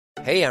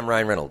Hey, I'm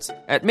Ryan Reynolds.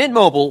 At Mint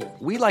Mobile,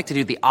 we like to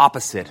do the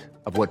opposite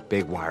of what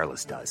Big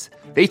Wireless does.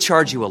 They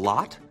charge you a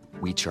lot,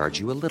 we charge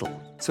you a little.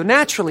 So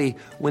naturally,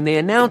 when they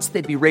announced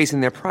they'd be raising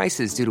their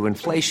prices due to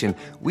inflation,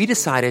 we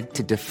decided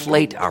to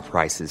deflate our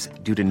prices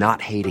due to not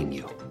hating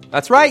you.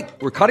 That's right.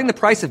 We're cutting the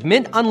price of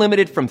Mint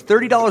Unlimited from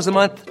 $30 a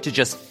month to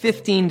just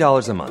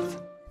 $15 a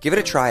month. Give it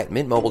a try at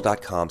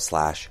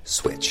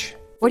mintmobile.com/switch.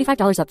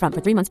 $45 up front for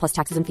 3 months plus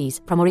taxes and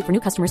fees. Promo rate for new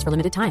customers for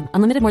limited time.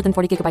 Unlimited more than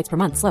 40 gigabytes per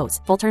month. Slows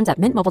full terms at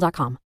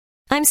mintmobile.com.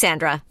 I'm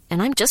Sandra, and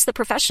I'm just the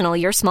professional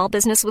your small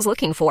business was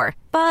looking for.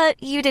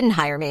 But you didn't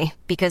hire me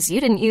because you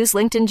didn't use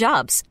LinkedIn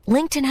Jobs.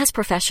 LinkedIn has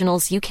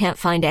professionals you can't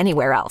find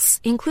anywhere else,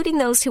 including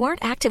those who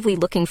aren't actively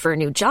looking for a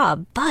new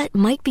job, but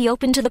might be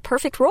open to the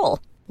perfect role,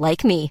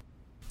 like me.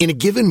 In a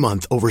given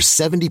month, over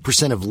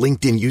 70% of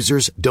LinkedIn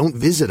users don't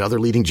visit other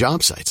leading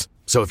job sites.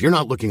 So if you're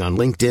not looking on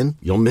LinkedIn,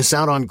 you'll miss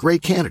out on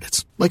great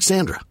candidates like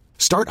Sandra.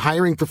 Start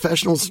hiring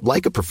professionals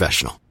like a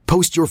professional.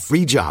 Post your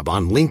free job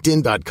on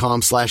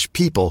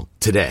linkedin.com/people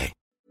today.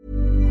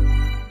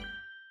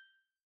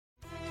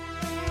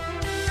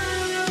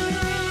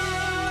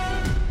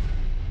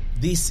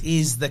 This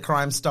is the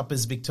Crime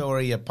Stoppers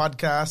Victoria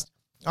podcast.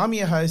 I'm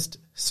your host,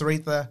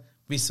 Saritha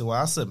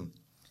Viswasam.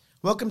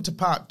 Welcome to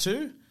part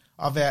 2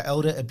 of our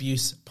elder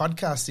abuse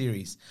podcast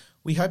series.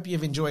 We hope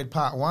you've enjoyed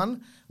part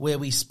 1, where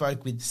we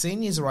spoke with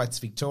Seniors Rights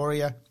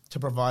Victoria to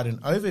provide an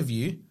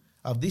overview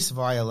of this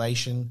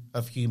violation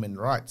of human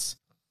rights.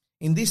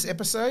 In this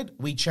episode,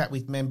 we chat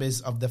with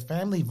members of the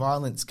Family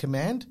Violence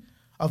Command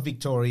of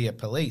Victoria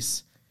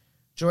Police.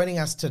 Joining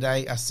us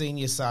today are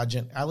Senior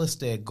Sergeant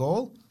Alastair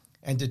Gall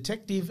and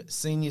Detective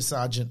Senior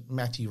Sergeant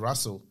Matty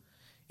Russell.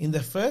 In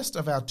the first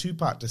of our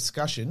 2-part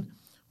discussion,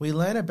 we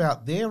learn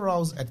about their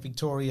roles at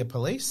Victoria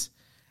Police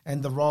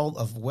and the role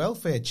of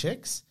welfare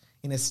checks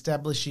in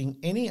establishing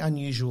any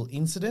unusual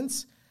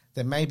incidents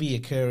that may be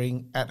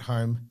occurring at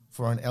home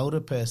for an elder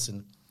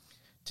person.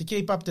 To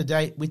keep up to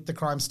date with the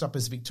Crime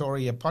Stoppers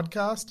Victoria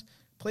podcast,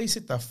 please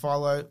hit the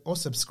follow or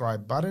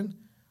subscribe button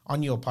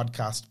on your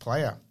podcast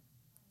player.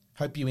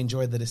 Hope you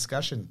enjoyed the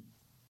discussion.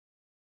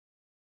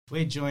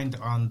 We're joined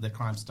on the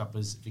Crime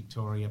Stoppers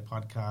Victoria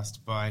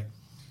podcast by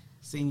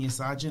Senior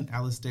Sergeant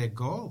Alastair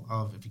Gall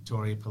of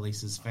Victoria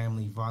Police's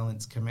Family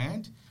Violence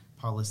Command,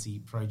 Policy,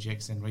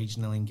 Projects and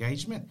Regional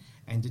Engagement,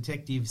 and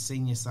Detective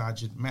Senior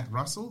Sergeant Matt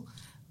Russell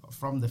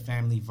from the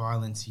Family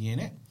Violence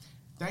Unit.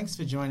 Thanks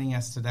for joining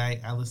us today,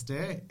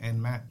 Alastair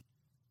and Matt.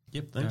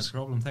 Yep, thanks. No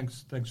problem.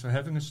 Thanks for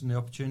having us and the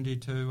opportunity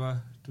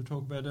to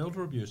talk about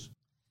elder abuse.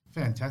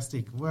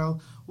 Fantastic.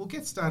 Well, we'll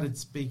get started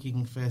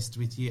speaking first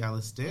with you,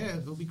 Alastair.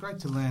 It'll be great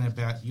to learn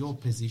about your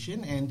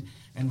position and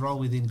role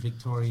within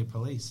Victoria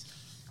Police.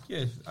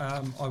 Yeah,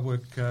 I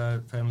work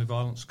Family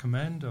Violence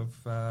Command.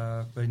 I've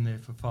been there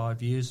for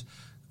 5 years,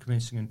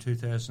 commencing in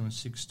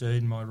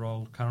 2016. My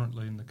role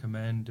currently in the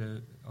command,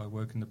 I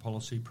work in the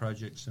Policy,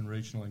 Projects and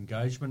Regional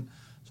Engagement.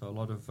 So a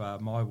lot of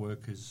my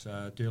work is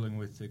dealing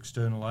with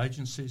external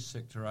agencies,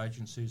 sector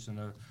agencies and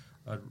a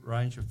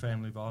range of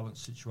family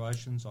violence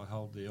situations. I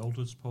hold the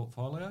Elders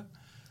portfolio,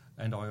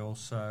 and I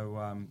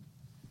also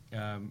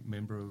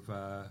member of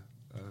a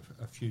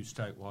few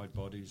statewide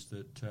bodies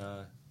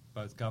that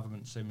both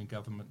government and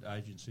semi-government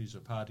agencies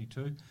are party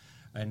to,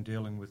 and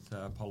dealing with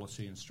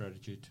policy and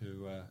strategy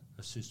to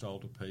assist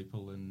older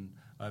people in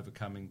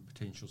overcoming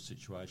potential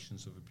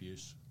situations of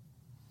abuse.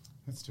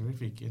 That's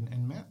terrific.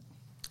 And Matt?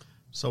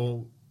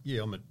 So,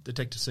 yeah, I'm a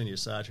Detective Senior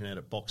Sergeant out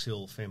at Box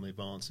Hill Family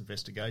Violence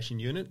Investigation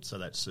Unit. So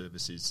that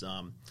service is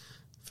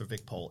for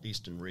VicPol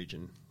Eastern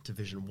Region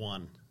Division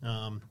 1.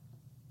 And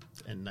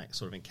that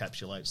sort of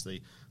encapsulates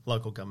the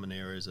local government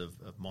areas of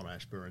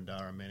Monash,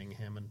 Burundara,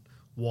 Manningham and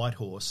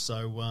Whitehorse.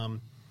 So,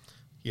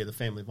 the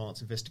Family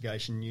Violence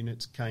Investigation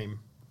Units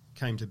came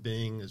to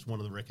being as one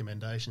of the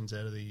recommendations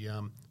out of the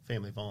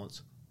Family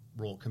Violence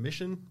Royal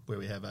Commission, where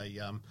we have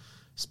a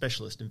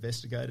specialist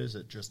investigators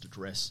that just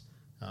address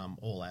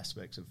all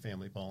aspects of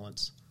family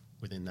violence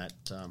within that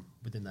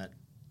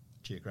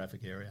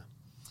geographic area.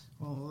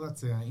 Well,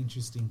 that's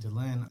interesting to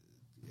learn.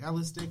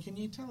 Alastair, can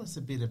you tell us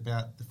a bit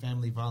about the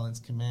Family Violence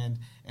Command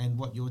and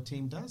what your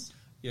team does?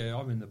 Yeah,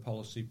 I'm in the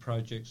Policy,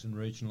 Projects and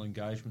Regional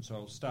Engagement, so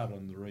I'll start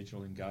on the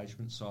regional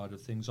engagement side of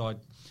things. I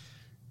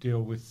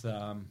deal with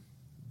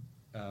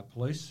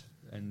police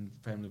and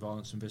family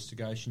violence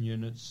investigation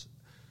units,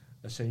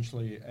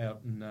 essentially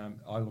out in,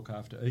 I look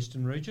after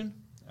Eastern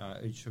Region.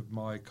 Each of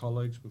my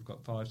colleagues, we've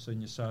got 5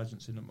 senior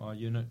sergeants in at my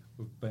unit,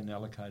 we've been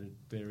allocated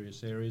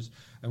various areas,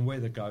 and we're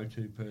the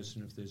go-to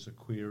person if there's a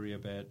query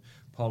about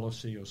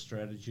policy or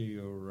strategy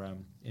or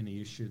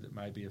any issue that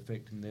may be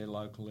affecting their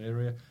local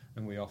area,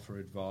 and we offer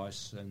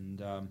advice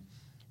and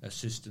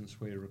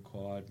assistance where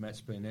required. Matt's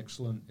been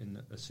excellent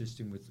in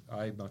assisting with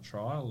my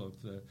trial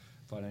of the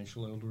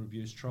financial elder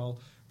abuse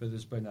trial, but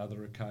there's been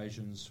other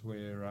occasions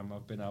where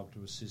I've been able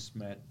to assist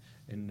Matt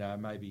in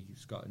maybe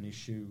he's got an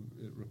issue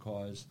that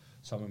requires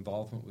some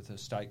involvement with a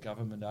state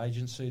government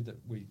agency that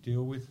we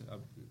deal with,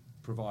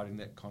 providing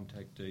that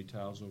contact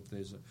details, or if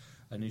there's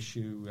an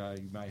issue,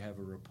 you may have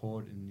a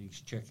report and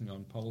he's checking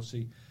on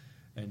policy.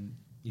 And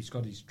He's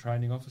got his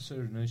training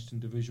officer in Eastern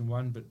Division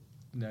 1, but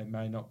they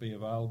may not be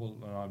available,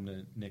 and I'm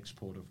the next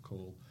port of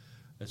call.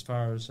 As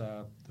far as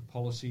the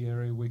policy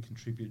area, we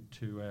contribute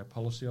to our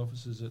policy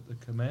officers at the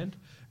command,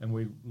 and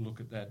we look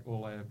at that,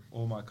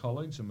 all my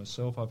colleagues and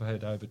myself. I've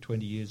had over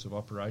 20 years of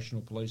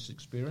operational police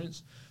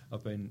experience.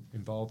 I've been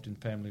involved in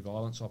family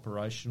violence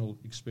operational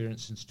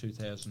experience since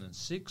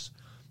 2006,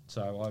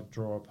 so I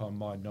draw upon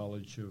my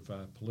knowledge of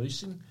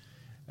policing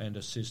and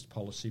assist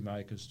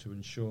policymakers to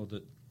ensure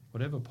that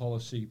whatever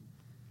policy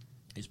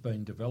is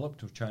being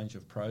developed or change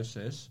of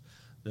process,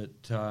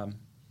 that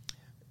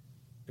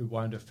it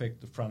won't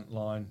affect the front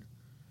line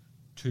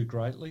too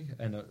greatly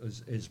and it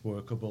is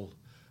workable.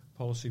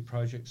 Policy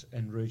projects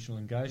and regional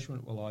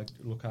engagement, well, I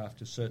look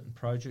after certain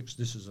projects.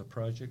 This is a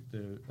project,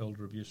 the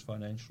Elder Abuse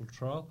Financial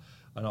Trial,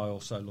 and I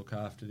also look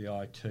after the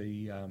IT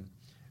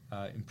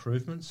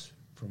improvements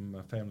from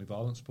a family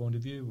violence point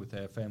of view with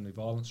our family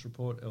violence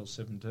report,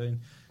 L17,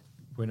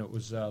 when it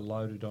was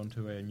loaded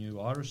onto our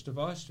new IRIS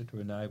device to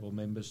enable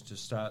members to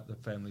start the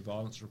family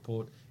violence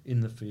report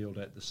in the field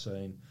at the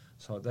scene.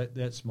 So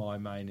that's my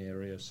main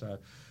area. So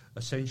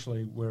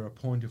essentially we're a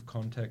point of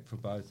contact for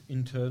both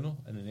internal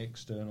and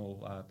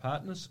external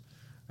partners,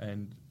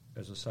 and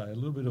as I say, a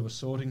little bit of a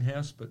sorting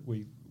house, but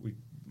we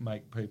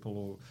make people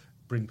or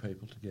bring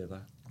people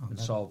together and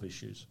solve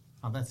issues.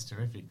 Oh, that's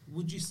terrific.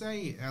 Would you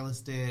say,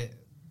 Alistair,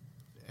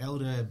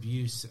 elder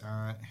abuse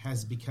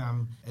has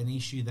become an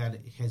issue that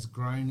has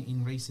grown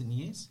in recent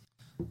years?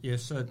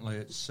 Yes, certainly.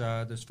 It's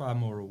there's far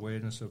more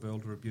awareness of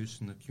elder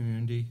abuse in the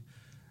community.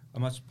 I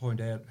must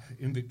point out,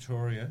 in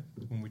Victoria,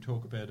 when we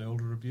talk about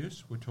elder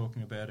abuse, we're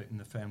talking about it in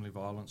the family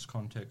violence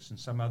context. In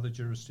some other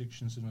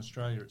jurisdictions in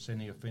Australia, it's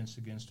any offence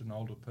against an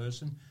older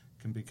person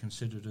can be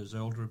considered as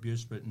elder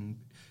abuse, but in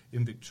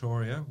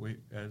Victoria, we,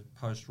 as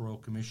Post-Royal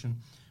Commission,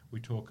 we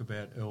talk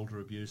about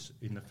elder abuse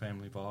in the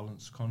family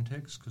violence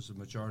context because the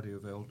majority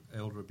of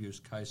elder abuse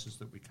cases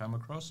that we come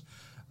across,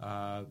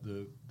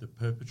 the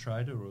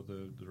perpetrator or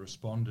the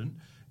respondent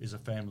is a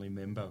family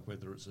member,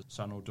 whether it's a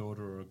son or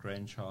daughter or a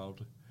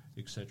grandchild,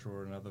 etc.,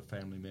 or another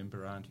family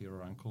member, auntie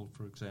or uncle,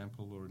 for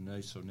example, or a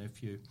niece or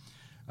nephew.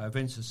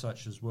 Events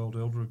such as World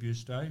Elder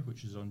Abuse Day,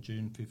 which is on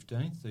June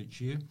 15th each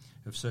year,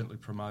 have certainly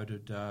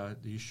promoted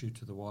the issue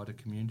to the wider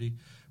community.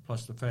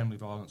 Plus, the Family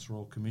Violence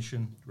Royal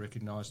Commission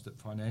recognised that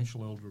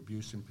financial elder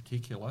abuse in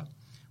particular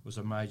was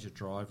a major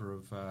driver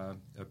of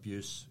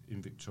abuse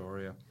in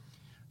Victoria.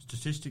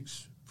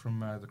 Statistics from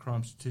the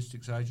Crime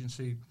Statistics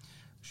Agency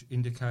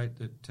indicate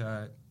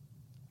that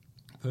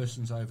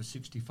persons over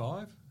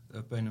 65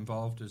 have been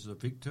involved as a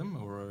victim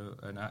or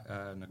an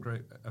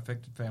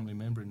affected family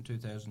member in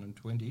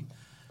 2020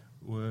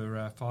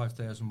 were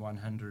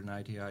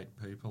 5,188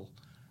 people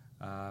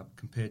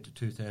compared to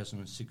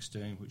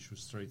 2016, which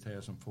was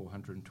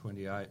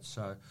 3,428.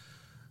 So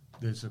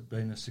there's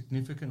been a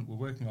significant, we're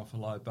working off a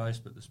low base,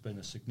 but there's been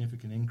a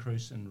significant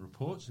increase in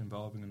reports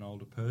involving an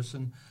older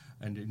person.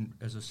 And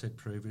as I said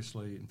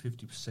previously, in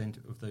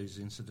 50% of these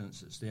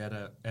incidents, it's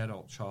the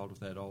adult child of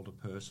that older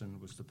person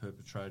was the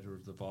perpetrator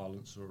of the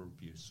violence or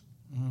abuse.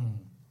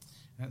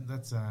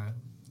 That's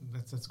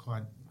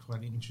quite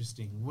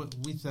interesting. With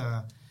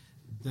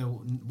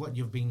what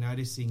you've been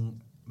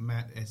noticing,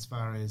 Matt, as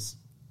far as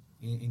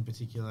in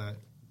particular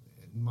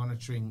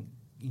monitoring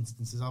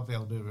instances of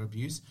elder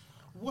abuse,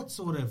 what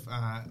sort of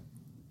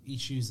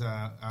issues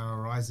are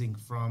arising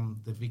from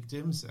the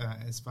victims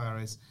as far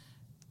as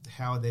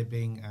how they're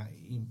being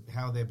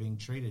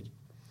treated?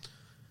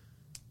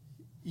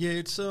 Yeah,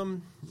 it's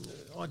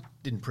I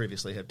didn't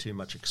previously have too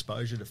much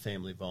exposure to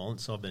family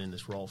violence. I've been in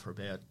this role for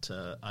about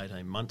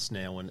 18 months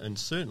now, and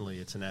certainly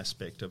it's an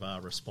aspect of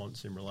our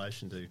response in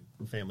relation to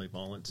family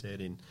violence out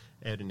in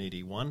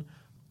ED1.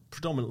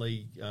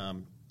 Predominantly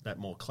that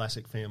more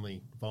classic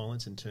family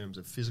violence in terms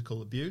of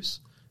physical abuse.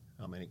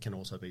 I mean, it can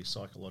also be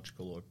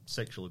psychological or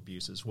sexual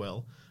abuse as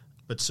well,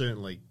 but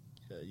certainly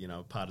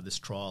part of this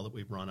trial that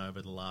we've run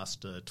over the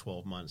last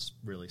 12 months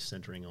really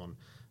centring on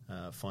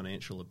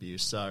financial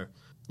abuse. So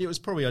it was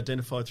probably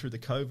identified through the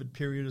COVID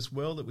period as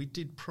well that we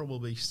did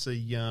probably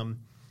see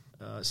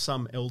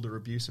some elder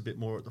abuse a bit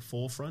more at the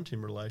forefront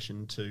in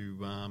relation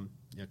to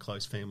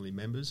close family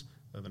members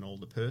of an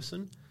older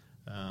person,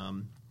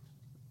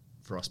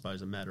 for I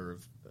suppose a matter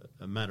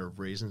of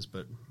reasons,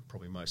 but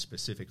probably most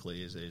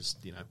specifically is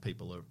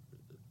people are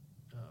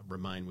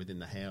remain within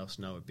the house,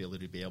 no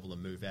ability to be able to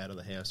move out of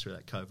the house through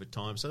that COVID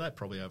time. So that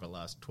probably over the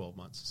last 12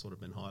 months has sort of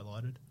been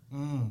highlighted.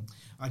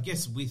 I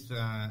guess with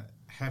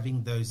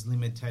having those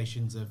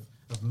limitations of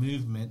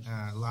movement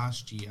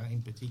last year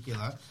in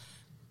particular,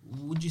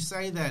 would you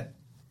say that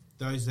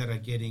those that are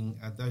getting,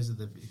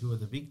 who are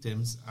the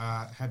victims,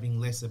 are having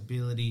less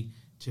ability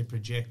to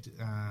project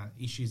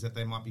issues that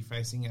they might be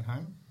facing at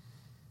home?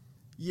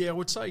 Yeah, I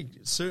would say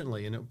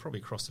certainly, and it probably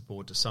across the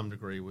board to some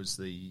degree, was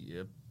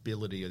the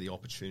ability or the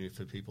opportunity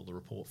for people to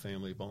report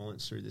family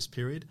violence through this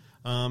period.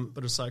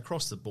 But I say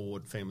across the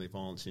board, family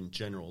violence in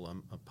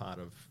general, a part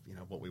of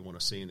what we want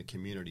to see in the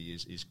community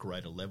is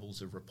greater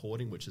levels of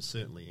reporting, which has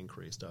certainly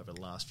increased over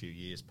the last few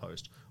years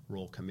post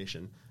Royal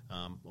Commission.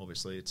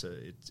 Obviously, it's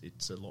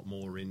a lot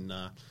more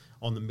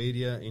on the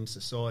media, in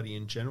society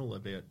in general,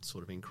 about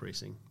sort of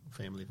increasing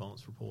family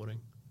violence reporting.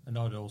 And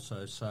I'd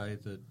also say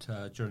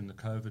that during the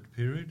COVID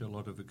period, a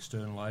lot of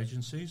external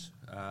agencies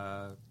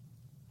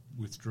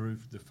withdrew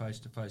the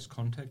face-to-face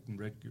contact and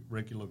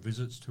regular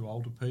visits to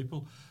older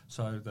people,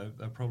 so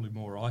they're probably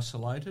more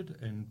isolated.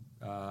 And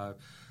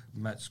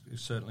Matt's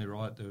certainly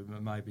right. There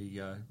may be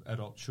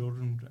adult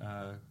children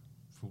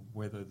for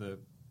whether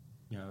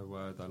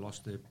they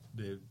lost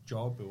their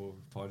job or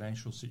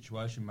financial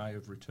situation, may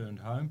have returned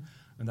home,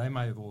 and they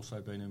may have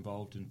also been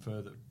involved in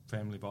further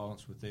family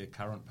violence with their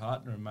current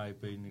partner and may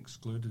have been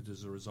excluded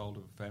as a result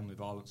of a family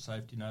violence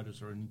safety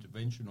notice or an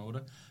intervention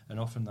order, and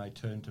often they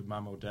turn to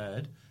mum or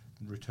dad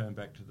and return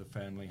back to the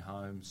family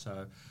home.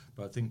 So,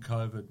 but I think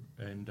COVID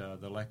and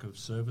the lack of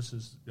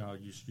services,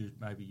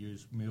 maybe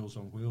use Meals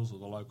on Wheels or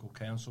the local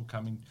council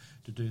coming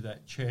to do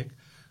that check,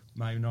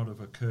 may not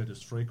have occurred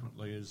as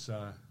frequently as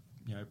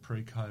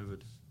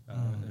pre-COVID.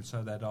 And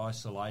so that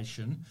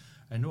isolation,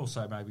 and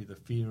also maybe the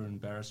fear,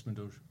 embarrassment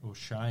or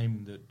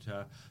shame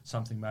that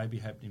something may be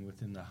happening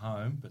within the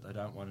home, but they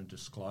don't want to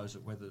disclose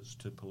it, whether it's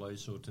to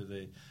police or to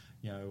their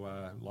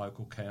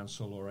local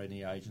council or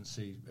any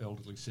agency,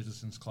 Elderly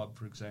Citizens Club,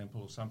 for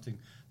example, or something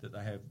that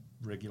they have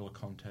regular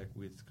contact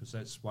with, because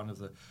that's one of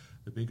the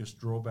biggest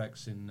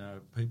drawbacks in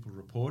people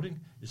reporting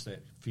is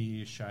that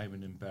fear, shame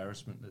and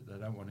embarrassment, that they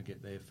don't want to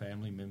get their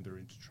family member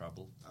into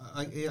trouble.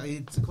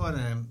 It's quite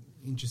an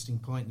interesting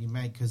point you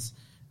make, because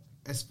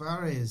as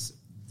far as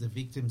the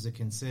victims are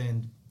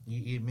concerned,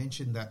 you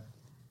mentioned that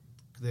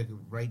the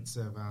rates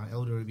of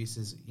elder abuse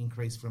has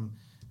increased from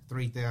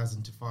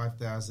 3,000 to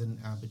 5,000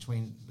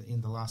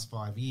 in the last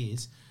 5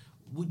 years.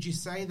 Would you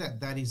say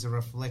that is a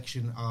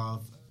reflection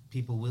of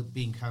people will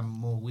become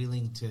more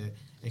willing to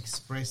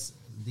express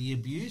the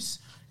abuse,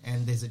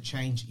 and there's a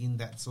change in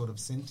that sort of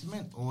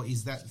sentiment, or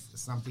is that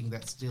something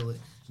that still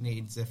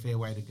needs a fair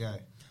way to go?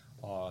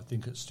 I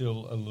think it's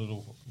still a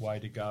little way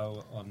to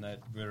go on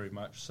that, very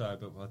much so.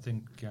 But I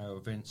think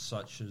events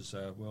such as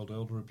World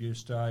Elder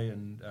Abuse Day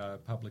and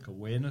public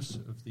awareness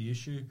of the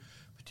issue,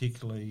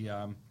 particularly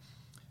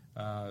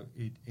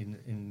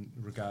in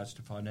regards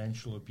to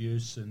financial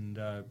abuse and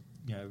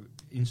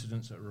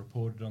incidents that are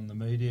reported on the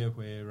media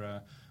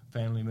where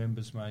family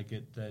members may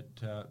get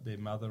their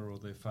mother or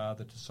their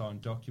father to sign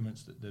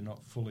documents that they're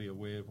not fully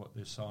aware of what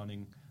they're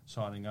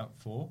signing up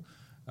for.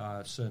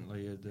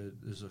 Certainly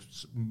there's a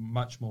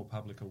much more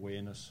public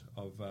awareness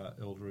of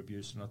elder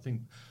abuse, and I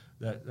think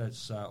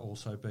that's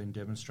also been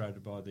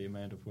demonstrated by the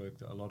amount of work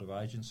that a lot of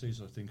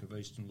agencies, I think of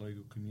Eastern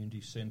Legal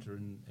Community Centre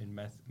in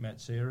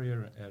Matt's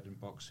area, out in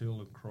Box Hill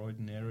and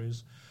Croydon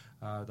areas,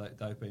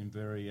 they've been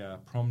very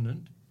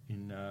prominent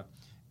in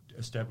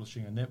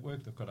establishing a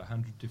network. They've got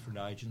 100 different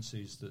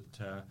agencies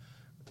that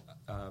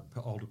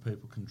older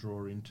people can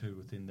draw into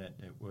within that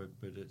network,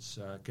 but it's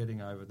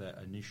getting over that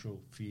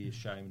initial fear,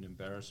 shame and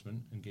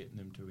embarrassment and getting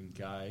them to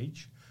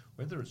engage,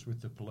 whether it's with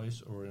the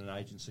police or an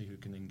agency who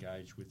can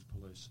engage with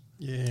police.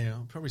 Yeah,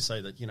 I'll probably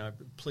say that,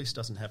 police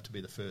doesn't have to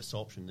be the first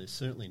option. There's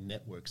certainly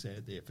networks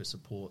out there for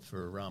support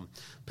for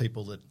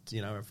people that,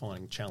 are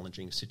finding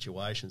challenging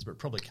situations, but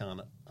probably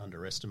can't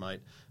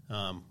underestimate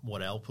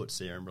what Al puts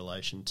there in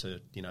relation to,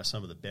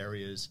 some of the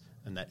barriers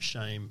and that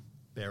shame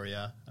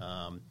barrier,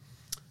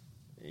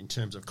 in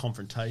terms of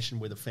confrontation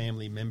with a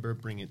family member,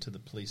 bring it to the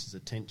police's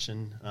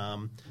attention.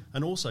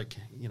 And also,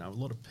 a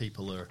lot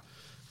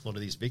of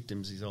these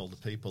victims, these older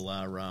people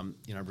are,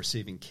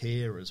 receiving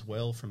care as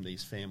well from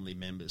these family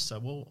members.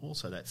 So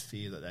also that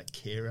fear that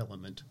care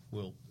element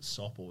will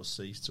stop or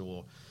cease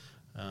or...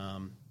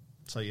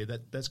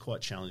 that's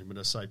quite challenging. But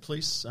I say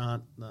police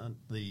aren't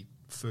the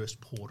first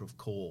port of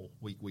call.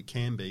 We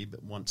can be,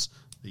 but once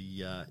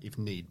if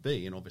need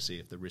be, and obviously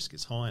if the risk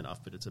is high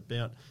enough, but it's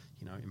about,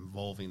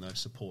 involving those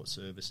support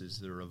services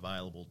that are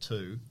available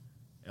to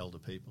elder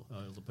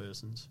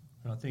persons.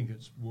 And I think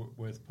it's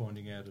worth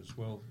pointing out as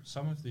well,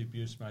 some of the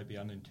abuse may be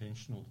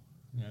unintentional.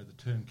 The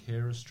term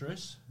carer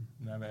stress,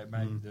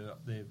 maybe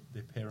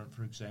their parent,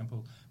 for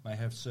example, may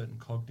have certain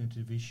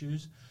cognitive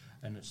issues,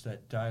 and it's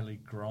that daily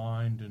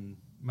grind and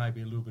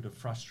maybe a little bit of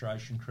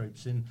frustration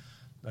creeps in.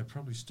 They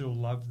probably still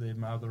love their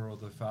mother or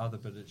their father,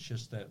 but it's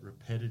just that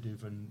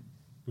repetitive, and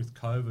with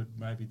COVID,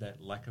 maybe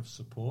that lack of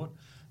support,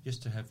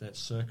 just to have that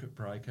circuit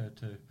breaker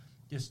to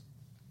just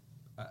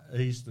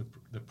ease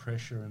the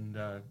pressure and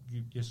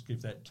you just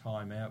give that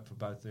time out for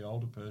both the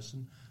older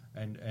person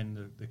and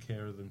the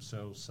carer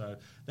themselves. So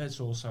that's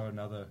also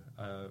another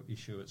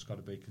issue that's got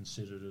to be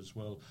considered as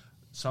well.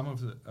 Some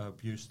of the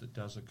abuse that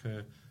does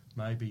occur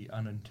may be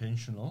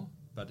unintentional,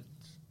 but it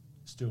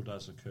still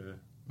does occur.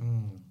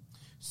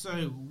 So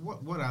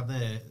what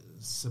other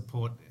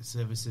support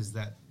services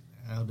that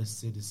elder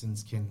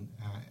citizens can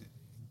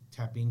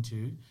tap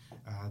into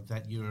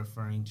that you're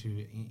referring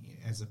to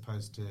as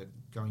opposed to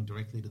going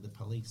directly to the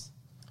police?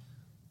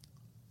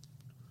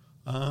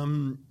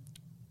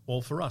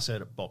 Well, for us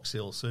out at Box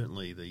Hill,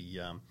 certainly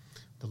the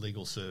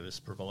legal service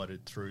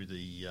provided through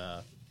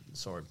the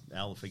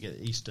Al, forget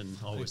Eastern.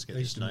 I always get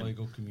this name.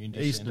 Legal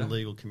Community Eastern Centre.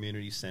 Legal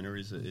Community Centre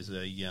is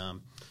a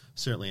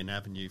certainly an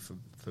avenue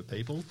for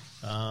people.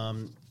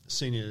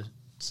 Senior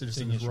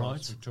Citizens'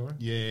 Rights Victoria.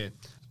 Yeah.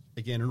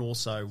 Again, and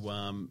also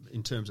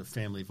in terms of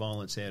family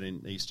violence out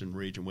in Eastern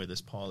Region where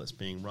this pilot's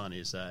being run,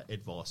 is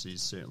advice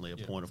is certainly a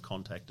point of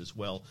contact as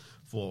well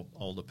for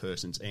older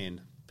persons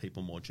and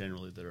people more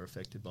generally that are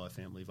affected by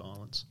family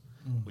violence,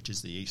 which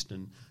is the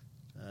Eastern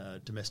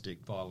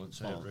Domestic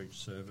Violence Outreach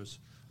Service.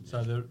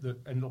 So,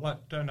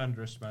 don't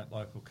underestimate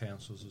local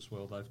councils as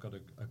well. They've got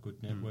a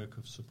good network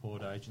of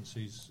support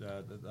agencies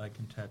that they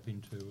can tap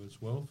into as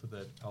well for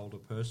that older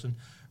person.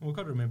 And we've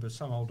got to remember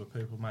some older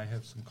people may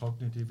have some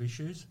cognitive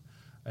issues,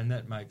 and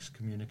that makes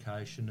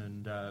communication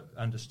and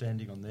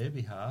understanding on their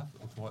behalf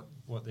of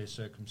what their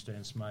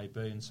circumstance may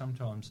be. And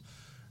sometimes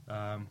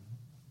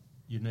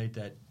you need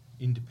that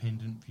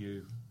independent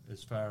view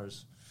as far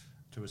as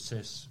to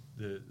assess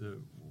the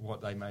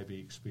what they may be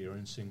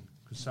experiencing,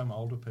 because some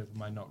older people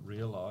may not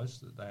realise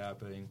that they are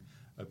being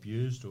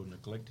abused or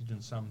neglected in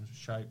some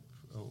shape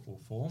or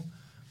form.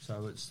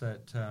 So it's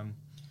that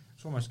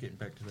it's almost getting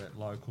back to that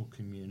local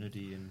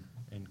community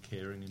and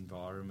caring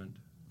environment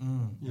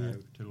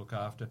to look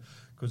after,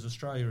 because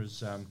Australia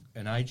is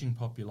an ageing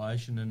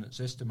population, and it's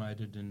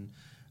estimated in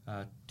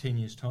 10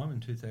 years' time, in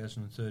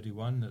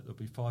 2031, that there'll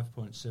be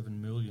 5.7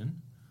 million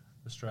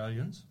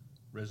Australians,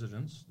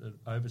 residents, that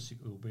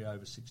will be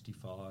over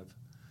 65.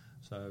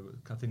 So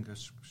I think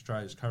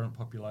Australia's current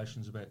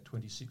population is about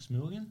 26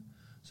 million.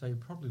 So you're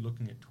probably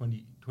looking at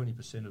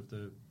 20% of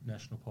the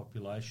national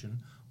population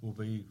will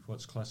be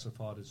what's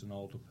classified as an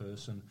older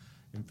person.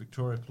 In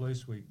Victoria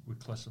Police, we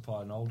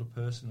classify an older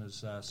person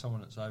as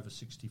someone that's over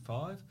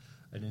 65,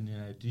 and in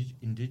our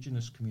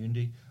Indigenous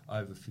community,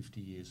 over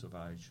 50 years of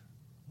age.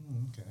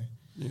 Okay.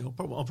 Yeah,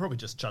 I'll probably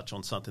just touch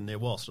on something there.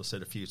 Whilst I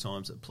said a few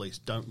times that police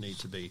don't need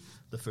to be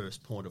the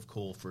first point of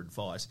call for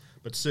advice,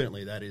 but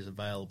certainly that is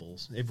available.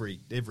 Every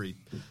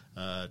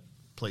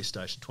police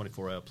station,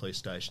 24-hour police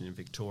station in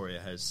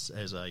Victoria has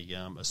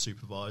a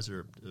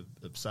supervisor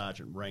of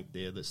sergeant rank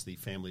there. That's the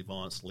family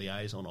violence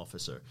liaison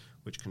officer,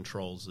 which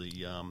controls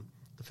the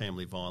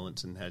family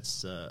violence and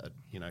has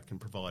can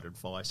provide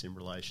advice in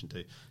relation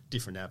to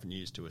different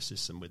avenues to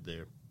assist them with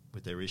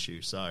their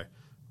issue. So.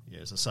 Yeah,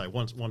 as I say,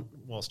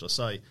 whilst I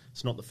say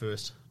it's not the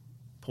first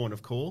point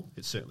of call,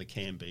 it certainly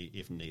can be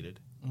if needed.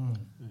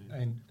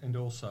 And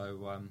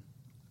also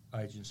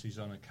agencies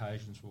on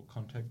occasions will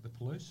contact the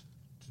police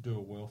to do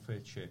a welfare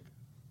check.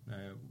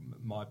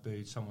 Might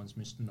be someone's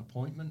missed an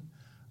appointment,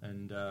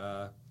 and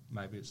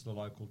maybe it's the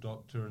local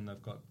doctor, and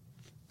they've got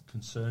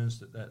concerns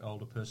that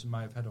older person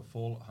may have had a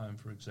fall at home,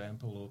 for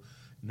example, or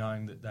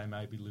knowing that they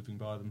may be living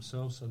by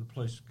themselves. So the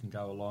police can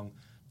go along,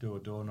 do a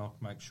door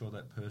knock, make sure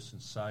that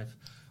person's safe.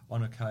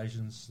 On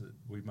occasions,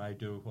 we may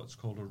do what's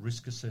called a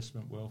risk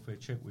assessment welfare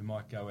check. We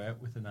might go out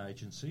with an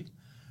agency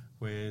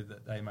where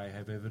they may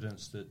have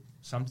evidence that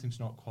something's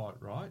not quite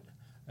right,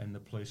 and the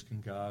police can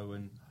go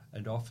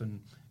and often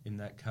in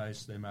that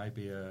case there may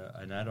be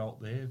an adult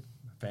there,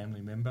 a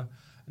family member,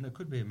 and it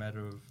could be a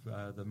matter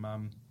of the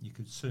mum. You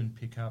could soon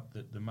pick up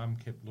that the mum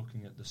kept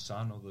looking at the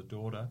son or the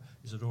daughter.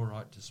 Is it all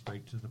right to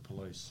speak to the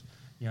police?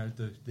 You know,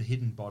 the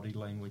hidden body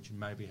language, and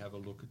maybe have a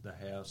look at the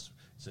house.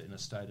 Is it in a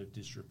state of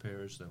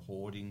disrepair? Is there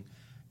hoarding?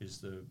 Is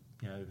the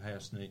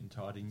house neat and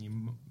tidy? And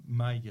you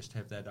may just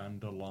have that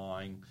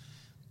underlying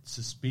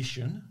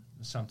suspicion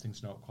that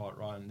something's not quite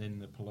right, and then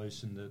the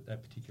police and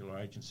that particular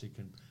agency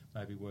can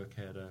maybe work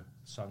out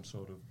some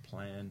sort of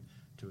plan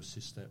to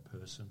assist that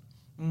person.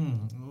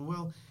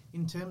 Well,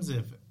 in terms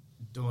of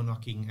door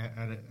knocking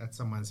at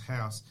someone's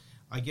house,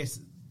 I guess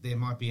there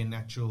might be a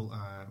natural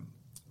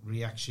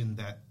reaction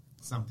that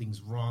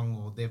something's wrong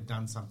or they've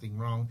done something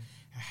wrong.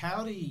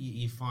 How do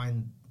you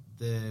find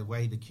the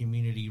way the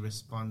community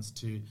responds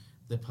to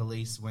the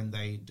police when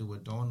they do a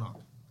door knock?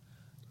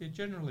 Yeah,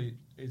 generally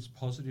it's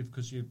positive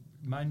because you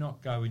may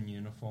not go in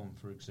uniform,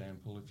 for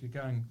example. If you're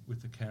going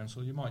with the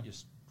council, you might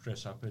just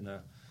dress up in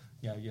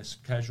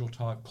casual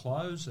type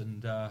clothes,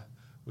 and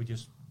we're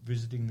just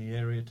visiting the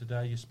area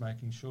today, just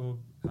making sure.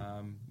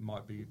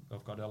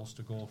 I've got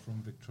Alistair Gore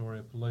from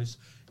Victoria Police.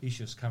 He's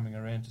just coming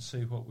around to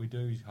see what we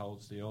do. He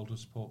holds the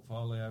elders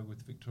portfolio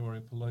with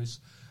Victoria Police,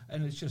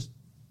 and it's just,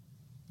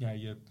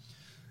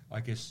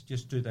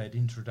 just do that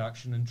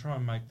introduction and try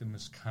and make them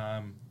as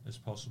calm as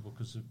possible,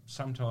 because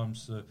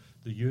sometimes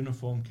the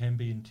uniform can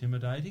be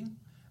intimidating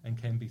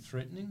and can be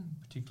threatening,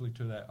 particularly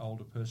to that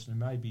older person who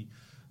may be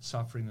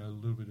suffering a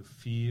little bit of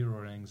fear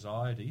or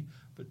anxiety.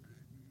 But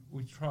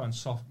we try and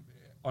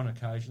on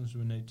occasions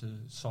we need to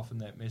soften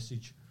that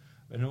message.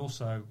 And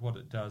also what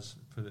it does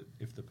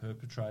if the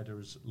perpetrator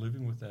is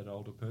living with that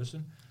older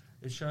person,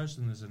 it shows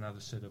them there's another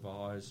set of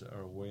eyes that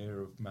are aware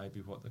of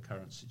maybe what the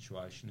current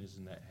situation is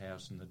in that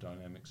house and the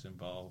dynamics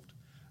involved.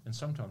 And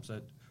sometimes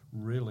that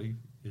really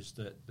is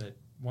that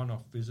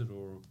one-off visit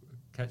or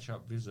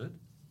catch-up visit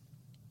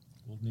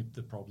will nip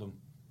the problem.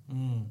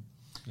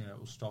 it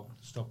will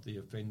stop the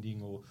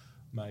offending, or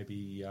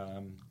maybe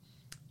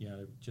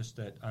just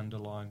that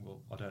underlying.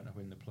 Well, I don't know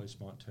when the police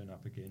might turn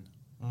up again.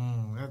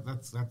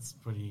 That's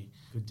pretty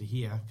good to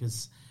hear,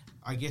 because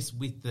I guess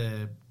with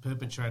the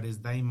perpetrators,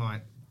 they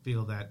might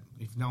feel that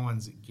if no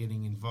one's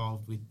getting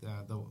involved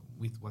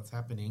with what's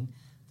happening,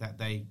 that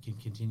they can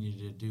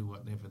continue to do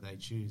whatever they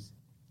choose.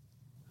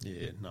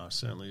 Yeah, no,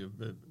 certainly,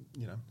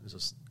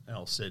 as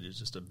Al said, it's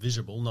just a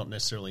visual, not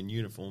necessarily in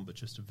uniform, but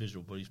just a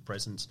visual body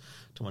presence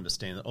to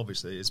understand that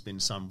obviously there's been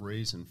some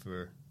reason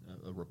for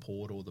a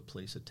report or the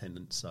police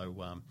attendance.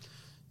 So,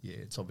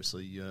 it's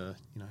obviously,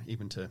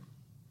 even to,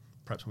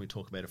 perhaps when we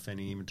talk about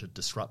offending, even to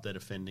disrupt that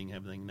offending,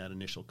 having that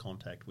initial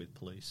contact with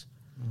police.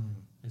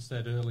 It's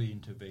that early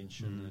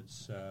intervention.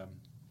 It's,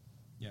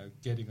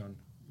 getting on,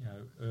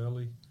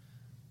 early,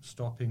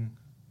 stopping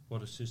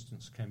what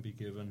assistance can be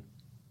given,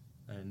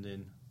 and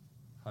then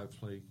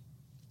hopefully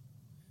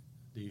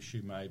the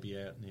issue may be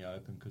out in the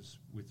open, because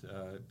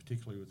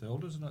particularly with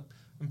elders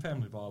and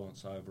family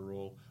violence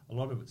overall, a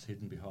lot of it's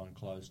hidden behind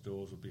closed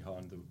doors or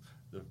behind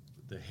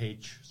the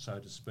hedge, so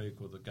to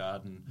speak, or the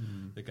garden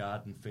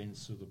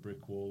fence or the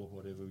brick wall or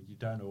whatever. You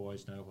don't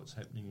always know what's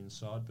happening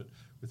inside, but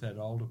with that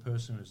older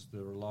person, as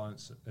the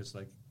reliance as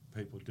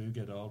people do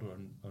get older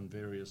on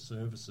various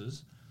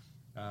services,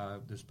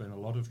 there's been a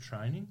lot of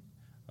training.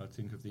 I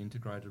think of the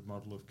integrated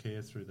model of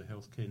care through the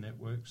healthcare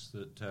networks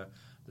that the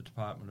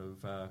Department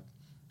of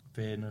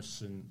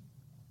Fairness and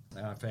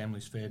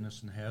Families,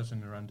 Fairness and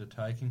Housing are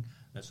undertaking.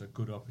 That's a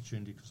good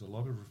opportunity, because a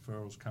lot of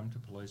referrals come to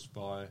police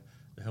via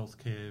the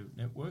healthcare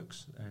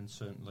networks, and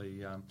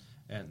certainly out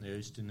in the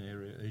eastern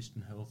area,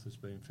 Eastern Health has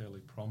been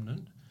fairly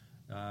prominent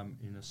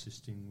in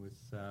assisting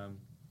with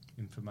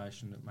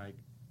information that may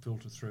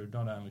filter through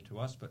not only to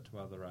us but to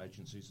other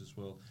agencies as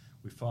well.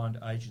 We find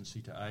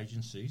agency to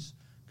agencies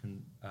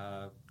can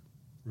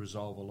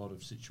resolve a lot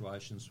of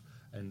situations,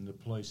 and the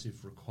police,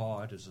 if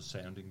required, is a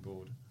sounding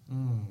board.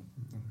 Well,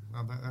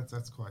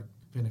 that's quite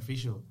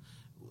beneficial.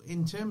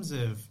 In terms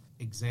of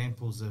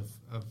examples of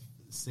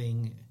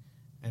seeing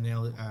an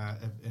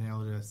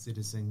elder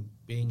citizen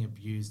being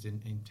abused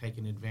and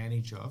taken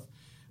advantage of,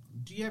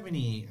 do you have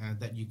any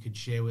that you could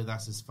share with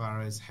us as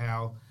far as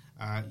how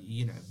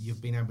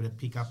you've been able to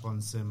pick up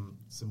on some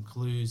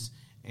clues,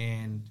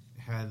 and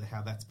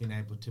how that's been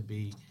able to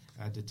be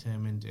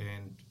determined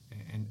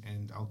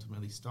and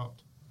ultimately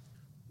stopped?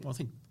 Well, I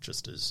think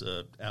just as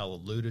Al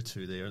alluded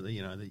to there,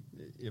 the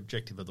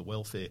objective of the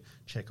welfare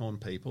check on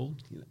people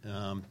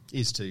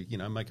is to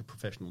make a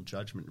professional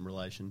judgment in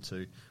relation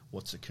to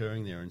what's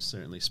occurring there, and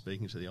certainly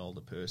speaking to the older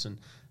person,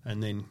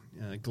 and then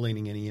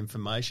gleaning any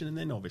information, and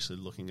then obviously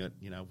looking at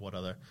what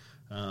other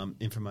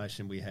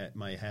information we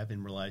may have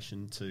in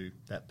relation to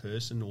that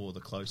person or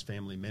the close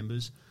family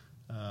members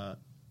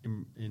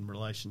in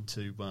relation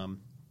to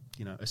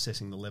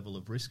assessing the level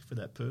of risk for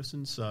that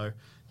person. So,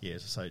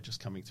 as I say,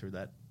 just coming through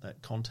that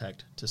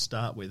contact to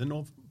start with. And,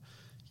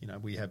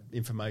 we have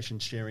information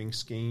sharing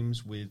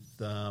schemes with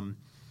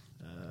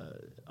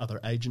other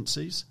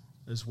agencies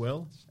as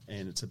well,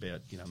 and it's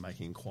about,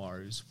 making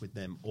inquiries with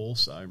them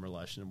also in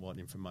relation to what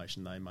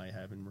information they may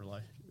have in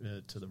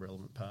relation to the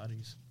relevant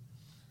parties.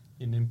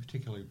 And in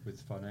particularly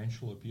with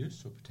financial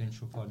abuse or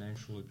potential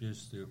financial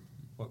abuse,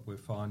 what we're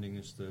finding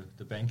is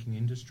the banking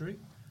industry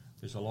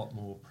is a lot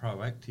more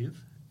proactive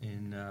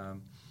in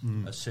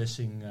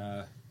assessing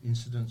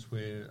incidents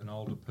where an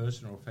older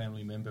person or a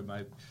family member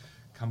may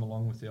come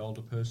along with the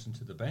older person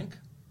to the bank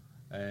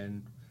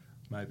and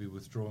maybe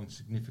withdrawing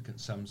significant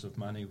sums of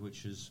money,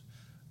 which is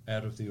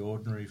out of the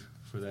ordinary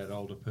for that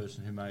older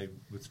person who may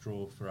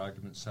withdraw, for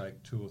argument's sake,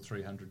 $200 or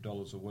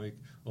 $300 a week.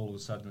 All of a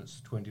sudden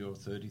it's $20,000 or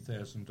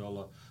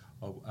 $30,000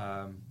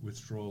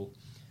 withdrawal.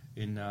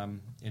 In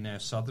our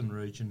southern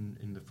region,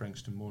 in the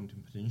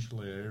Frankston-Mornington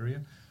Peninsula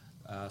area,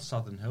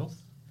 Southern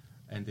Health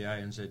and the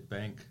ANZ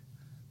Bank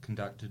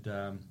conducted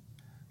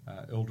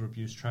elder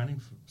abuse training.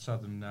 For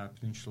Southern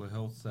Peninsula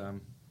Health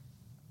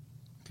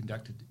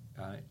conducted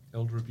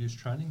elder abuse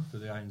training for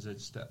the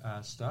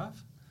ANZ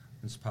staff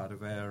as part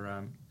of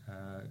our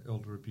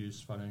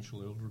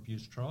financial elder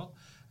abuse trial,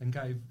 and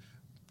gave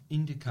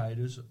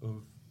indicators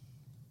of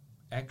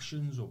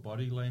actions or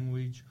body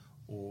language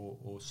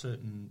or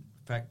certain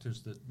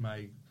factors that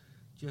may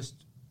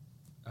just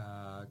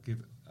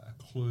give a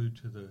clue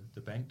to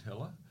the bank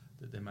teller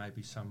that there may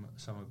be some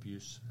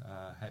abuse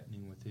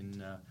happening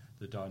within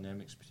the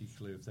dynamics,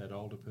 particularly of that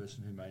older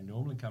person who may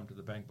normally come to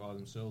the bank by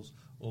themselves,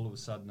 all of a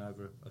sudden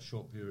over a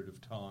short period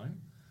of time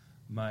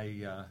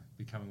may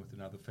be coming with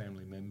another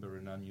family member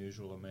and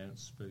unusual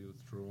amounts be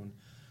withdrawn.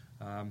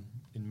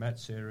 In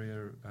Matt's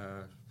area,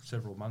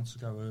 several months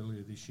ago,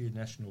 earlier this year,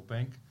 National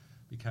Bank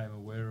became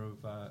aware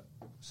of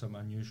some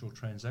unusual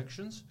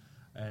transactions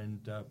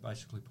and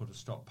basically put a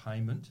stop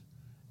payment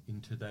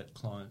into that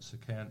client's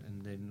account,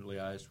 and then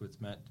liaised with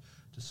Matt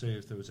to see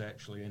if there was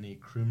actually any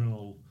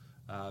criminal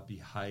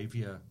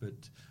behaviour.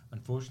 But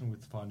unfortunately,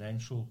 with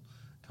financial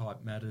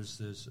type matters,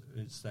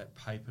 it's that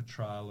paper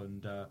trail,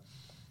 and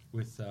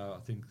with I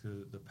think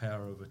the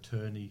power of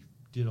attorney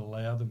did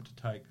allow them to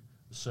take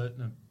a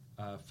certain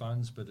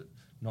funds, but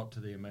not to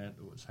the amount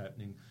that was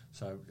happening.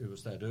 So it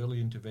was that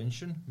early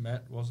intervention,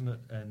 Matt, wasn't it,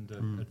 and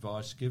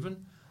advice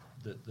given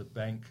that the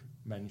bank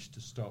managed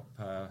to stop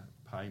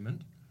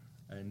payment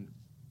and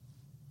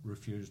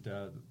refused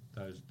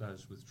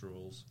those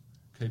withdrawals,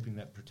 protecting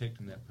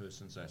that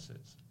person's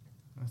assets.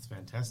 That's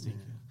fantastic.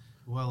 Yeah.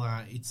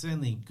 Well, it's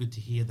certainly good to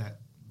hear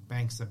that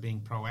banks are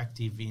being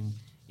proactive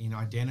in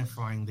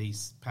identifying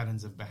these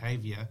patterns of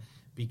behaviour,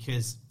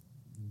 because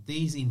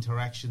these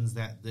interactions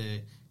that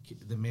the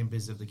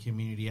members of the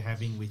community are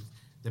having with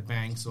the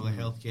banks or the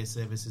healthcare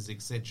services,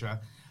 etc.,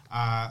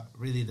 are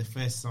really the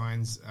first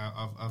signs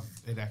of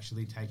it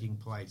actually taking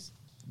place.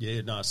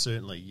 Yeah, no,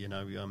 certainly.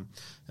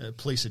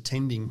 Police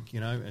attending,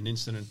 an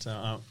incident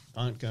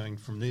aren't going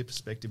from their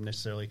perspective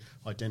necessarily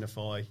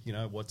identify,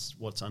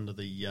 what's under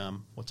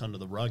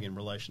the rug in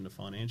relation to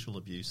financial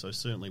abuse. So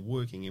certainly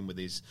working in with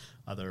these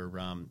other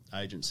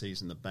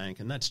agencies and the bank,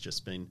 and that's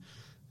just been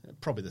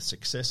probably the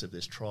success of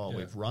this trial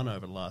we've run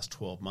over the last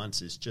 12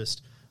 months is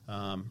just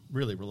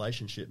really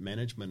relationship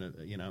management,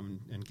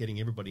 and getting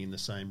everybody in the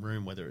same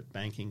room, whether it's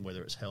banking,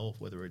 whether it's health,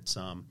 whether it's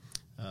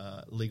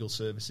legal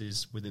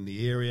services within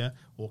the area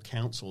or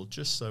council,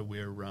 just so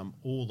we're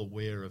all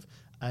aware of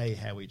A,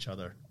 how each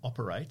other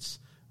operates,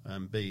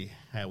 B,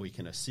 how we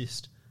can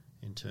assist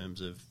in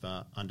terms of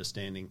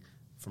understanding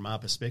from our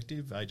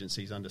perspective,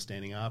 agencies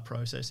understanding our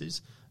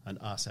processes and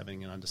us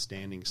having an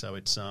understanding. So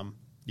it's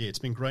it's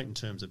been great in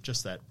terms of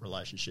just that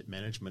relationship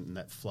management and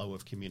that flow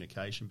of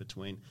communication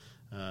between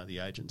the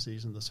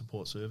agencies and the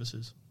support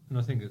services. And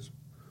I think it's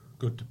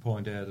good to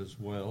point out as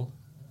well,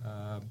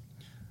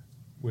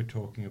 we're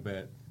talking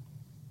about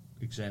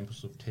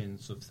examples of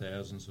tens of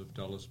thousands of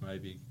dollars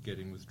maybe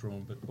getting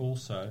withdrawn, but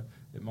also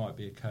it might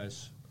be a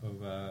case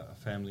of a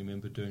family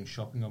member doing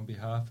shopping on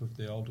behalf of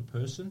the older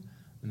person,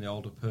 and the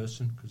older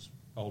person, because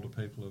older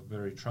people are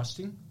very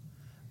trusting,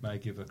 may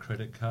give a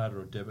credit card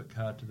or a debit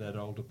card to that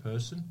older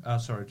person,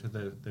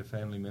 to their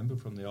family member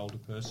from the older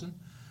person,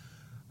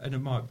 and it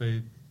might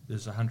be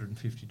there's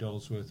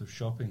 $150 worth of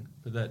shopping,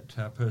 but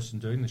that person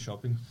doing the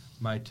shopping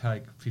may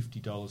take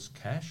 $50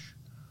 cash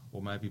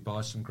or maybe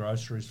buy some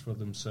groceries for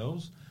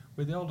themselves,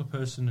 where the older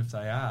person, if they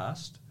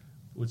asked,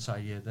 would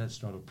say, yeah,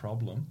 that's not a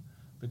problem.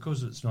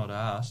 Because it's not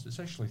asked, it's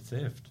actually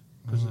theft,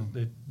 because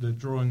they're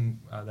drawing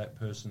that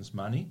person's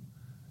money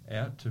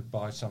out to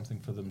buy something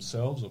for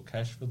themselves or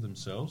cash for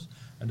themselves,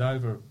 and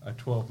over a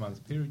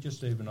 12-month period,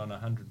 just even on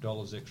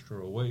 $100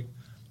 extra a week,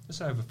 it's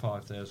over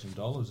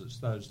 $5,000. It's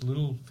those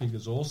little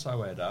figures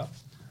also add up.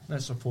 And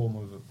that's a form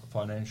of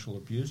financial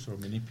abuse or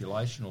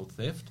manipulation or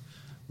theft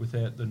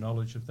without the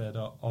knowledge of that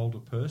older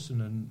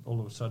person, and all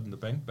of a sudden the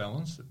bank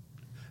balance, it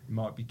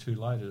might be too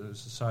late.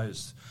 As I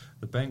say,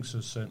 the banks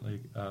are certainly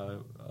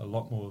a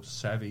lot more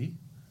savvy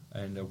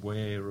and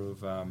aware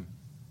of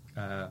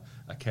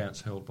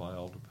accounts held by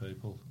older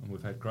people, and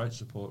we've had great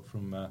support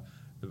from the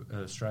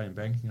Australian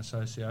Banking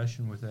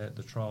Association with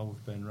the trial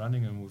we've been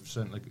running, and we've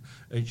certainly,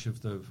 each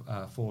of the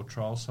 4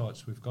 trial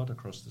sites we've got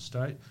across the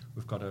state,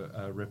 we've got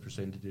a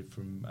representative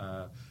from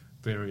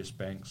various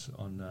banks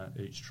on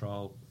each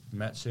trial.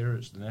 Matt's area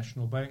is the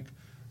National Bank,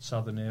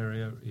 southern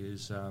area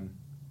is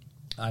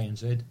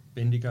ANZ,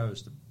 Bendigo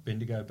is the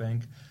Bendigo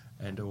Bank,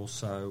 and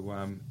also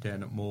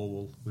down at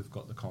Morwell we've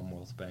got the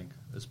Commonwealth Bank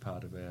as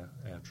part of our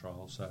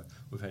trial. So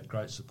we've had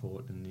great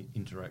support in the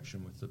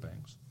interaction with the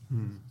banks.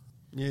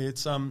 Yeah,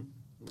 it's and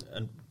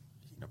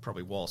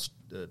probably whilst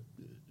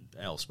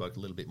Al spoke a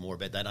little bit more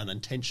about that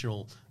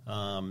unintentional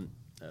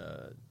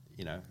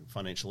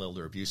financial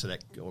elder abuse,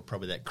 or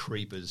probably that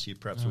creep as you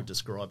perhaps were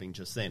describing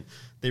just then,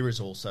 there is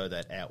also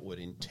that outward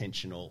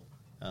intentional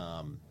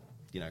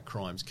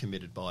crimes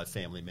committed by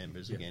family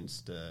members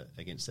against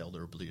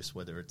elder abuse,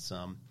 whether it's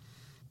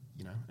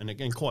and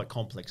again quite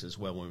complex as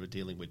well when we're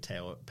dealing with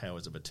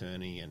powers of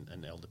attorney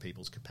and elder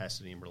people's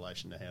capacity in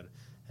relation to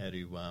how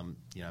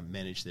to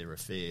manage their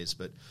affairs.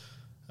 But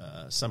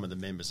some of the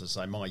members, as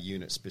I say, my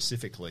unit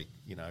specifically,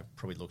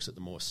 probably looks at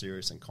the more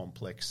serious and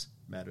complex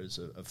matters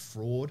of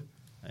fraud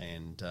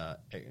and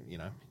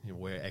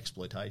where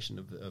exploitation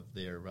of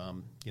their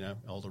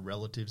older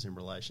relatives in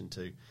relation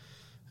to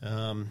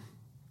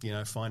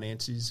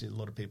finances. A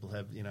lot of people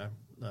have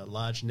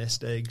large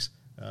nest eggs,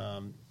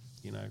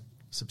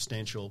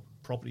 substantial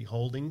property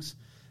holdings,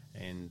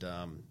 and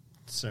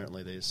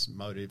certainly there's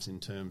motives in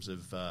terms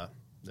of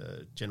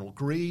general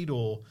greed,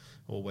 or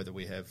whether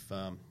we have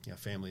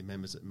family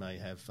members that may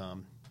have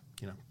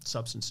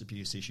substance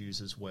abuse issues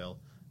as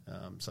well.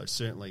 So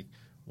certainly,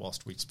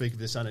 whilst we speak of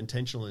this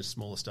unintentional and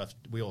smaller stuff,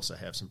 we also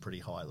have some pretty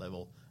high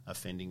level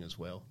offending as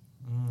well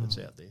that's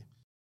out there.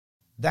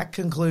 That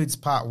concludes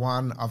part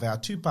 1 of our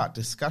 2-part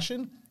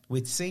discussion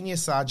with Senior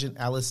Sergeant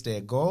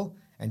Alistair Gall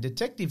and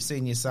Detective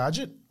Senior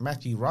Sergeant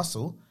Matthew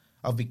Russell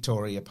of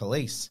Victoria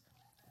Police.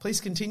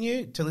 Please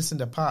continue to listen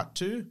to part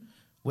 2,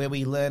 where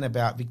we learn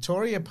about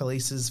Victoria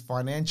Police's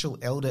financial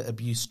elder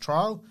abuse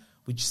trial,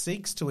 which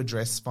seeks to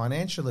address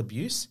financial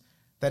abuse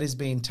that is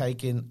being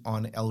taken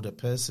on elder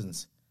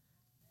persons.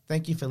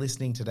 Thank you for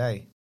listening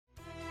today.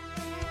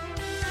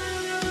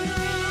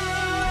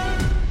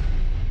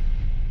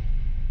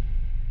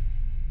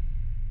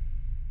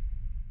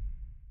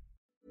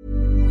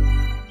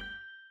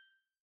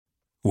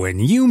 When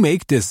you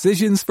make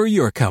decisions for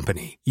your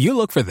company, you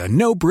look for the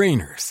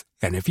no-brainers.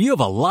 And if you have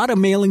a lot of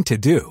mailing to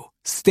do,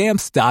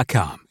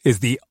 Stamps.com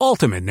is the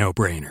ultimate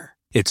no-brainer.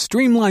 It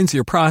streamlines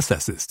your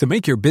processes to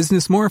make your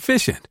business more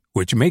efficient,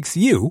 which makes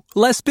you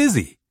less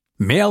busy.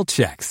 Mail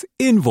checks,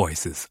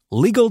 invoices,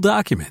 legal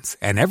documents,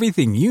 and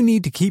everything you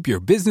need to keep your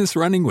business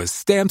running with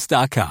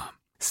Stamps.com.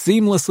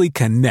 Seamlessly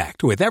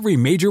connect with every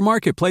major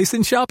marketplace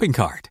and shopping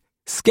cart.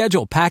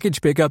 Schedule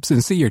package pickups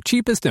and see your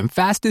cheapest and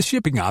fastest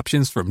shipping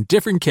options from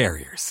different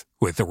carriers,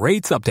 with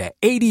rates up to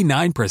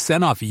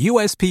 89% off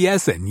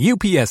USPS and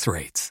UPS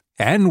rates.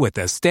 And with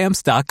the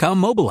Stamps.com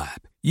mobile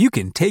app, you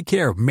can take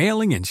care of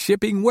mailing and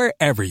shipping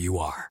wherever you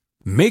are.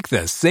 Make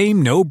the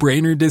same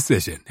no-brainer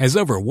decision as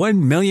over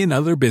 1 million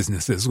other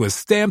businesses with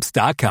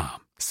Stamps.com.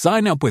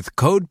 Sign up with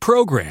code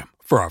PROGRAM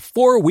for a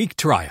 4-week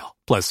trial,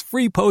 plus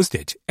free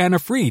postage and a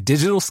free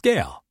digital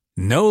scale.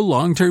 No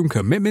long-term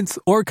commitments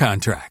or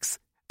contracts.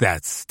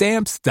 That's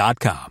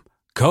Stamps.com.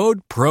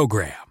 Code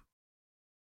PROGRAM.